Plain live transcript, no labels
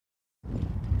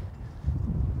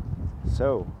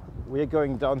So we are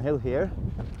going downhill here.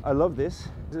 I love this.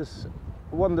 This is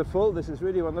wonderful. This is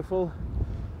really wonderful.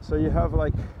 So you have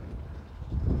like,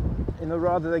 you know,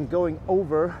 rather than going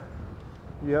over,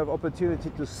 you have opportunity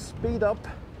to speed up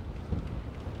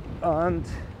and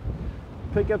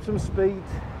pick up some speed,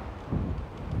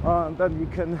 and then you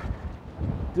can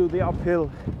do the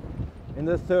uphill in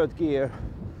the third gear.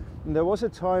 And there was a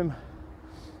time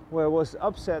where I was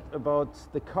upset about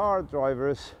the car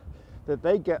drivers, that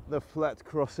they get the flat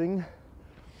crossing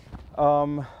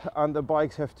and the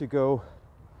bikes have to go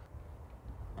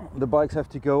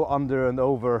under and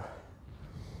over,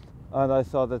 and I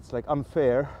thought that's like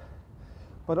unfair.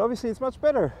 But obviously it's much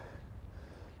better,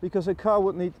 because a car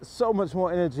would need so much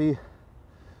more energy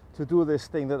to do this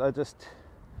thing that I just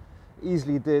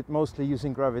easily did, mostly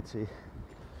using gravity.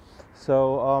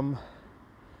 So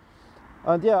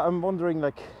and yeah, I'm wondering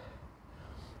like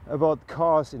about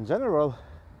cars in general.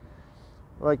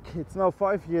 Like, it's now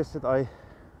 5 years that I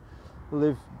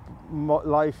live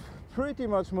life pretty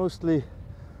much mostly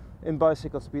in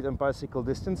bicycle speed and bicycle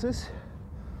distances,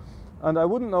 and I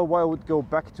wouldn't know why I would go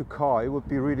back to car. It would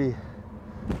be really,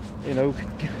 you know,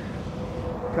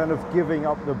 kind of giving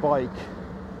up the bike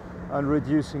and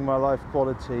reducing my life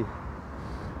quality.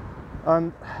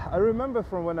 And I remember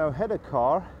from when I had a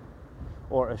car,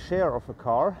 or a share of a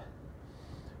car,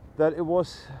 that it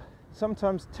was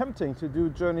sometimes tempting to do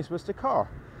journeys with the car,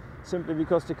 simply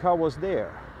because the car was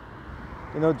there.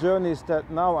 You know, journeys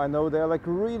that now I know they're like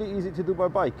really easy to do by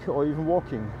bike or even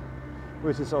walking,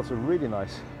 which is also really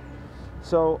nice.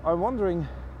 So I'm wondering,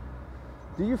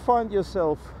 do you find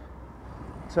yourself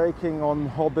taking on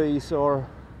hobbies or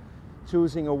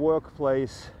choosing a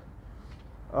workplace,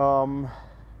 or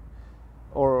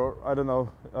I don't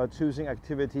know, choosing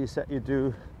activities that you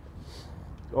do,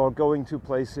 or going to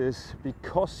places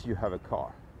because you have a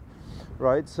car,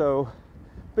 right? So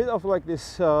bit of like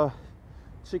this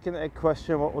chicken egg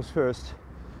question: what was first?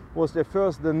 Was there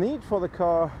first the need for the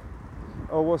car,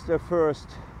 or was there first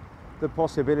the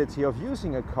possibility of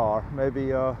using a car?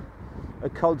 Maybe a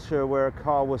culture where a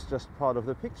car was just part of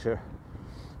the picture.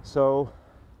 So,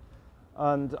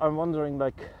 and I'm wondering,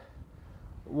 like,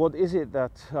 what is it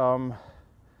that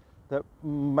that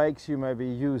makes you maybe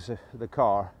use the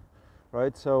car,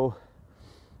 right? So,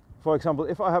 for example,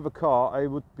 if I have a car, I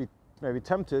would be maybe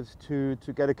tempted to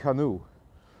get a canoe,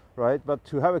 right? But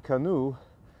to have a canoe,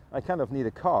 I kind of need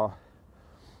a car.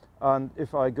 And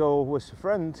if I go with a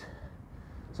friend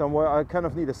somewhere, I kind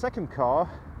of need a second car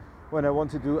when I want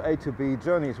to do A to B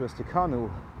journeys with the canoe.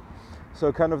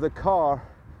 So kind of the car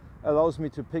allows me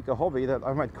to pick a hobby that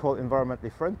I might call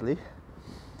environmentally friendly.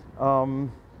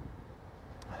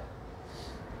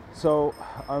 So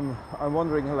I'm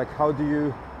wondering, like, how do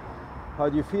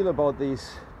you feel about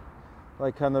these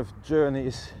like kind of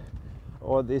journeys,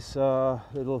 or these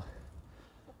little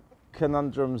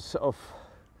conundrums of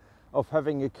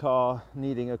having a car,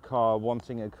 needing a car,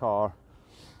 wanting a car?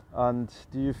 And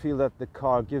do you feel that the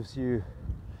car gives you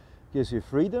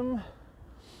freedom,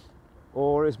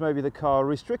 or is maybe the car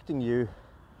restricting you,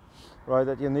 right?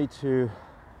 That you need to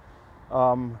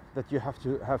that you have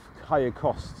to have higher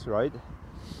costs, right?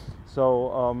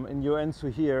 So in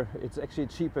Joensuu here, it's actually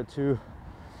cheaper to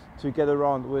get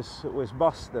around with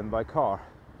bus than by car,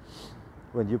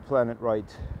 when you plan it right.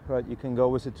 You can go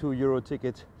with a €2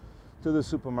 ticket to the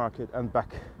supermarket and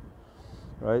back,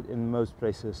 right, in most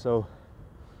places. So,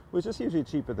 which is usually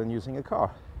cheaper than using a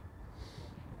car.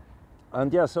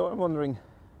 And yeah, so I'm wondering,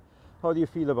 how do you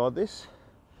feel about this?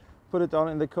 Put it down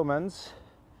in the comments.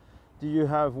 Do you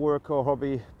have work or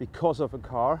hobby because of a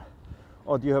car,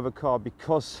 or do you have a car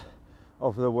because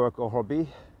of the work or hobby?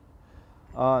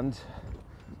 And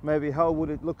maybe how would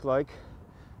it look like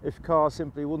if car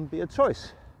simply wouldn't be a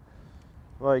choice?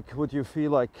 Like, would you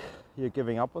feel like you're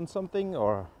giving up on something,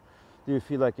 or do you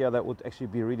feel like, yeah, that would actually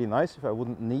be really nice if I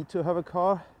wouldn't need to have a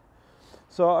car?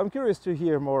 So I'm curious to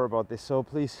hear more about this, so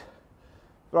please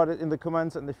write it in the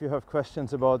comments. And if you have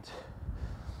questions about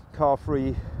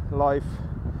car-free life,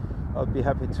 I'll be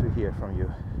happy to hear from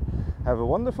you. Have a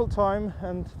wonderful time,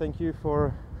 and thank you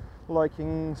for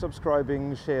liking,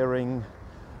 subscribing, sharing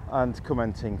and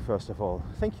commenting first of all.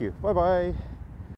 Thank you. Bye bye.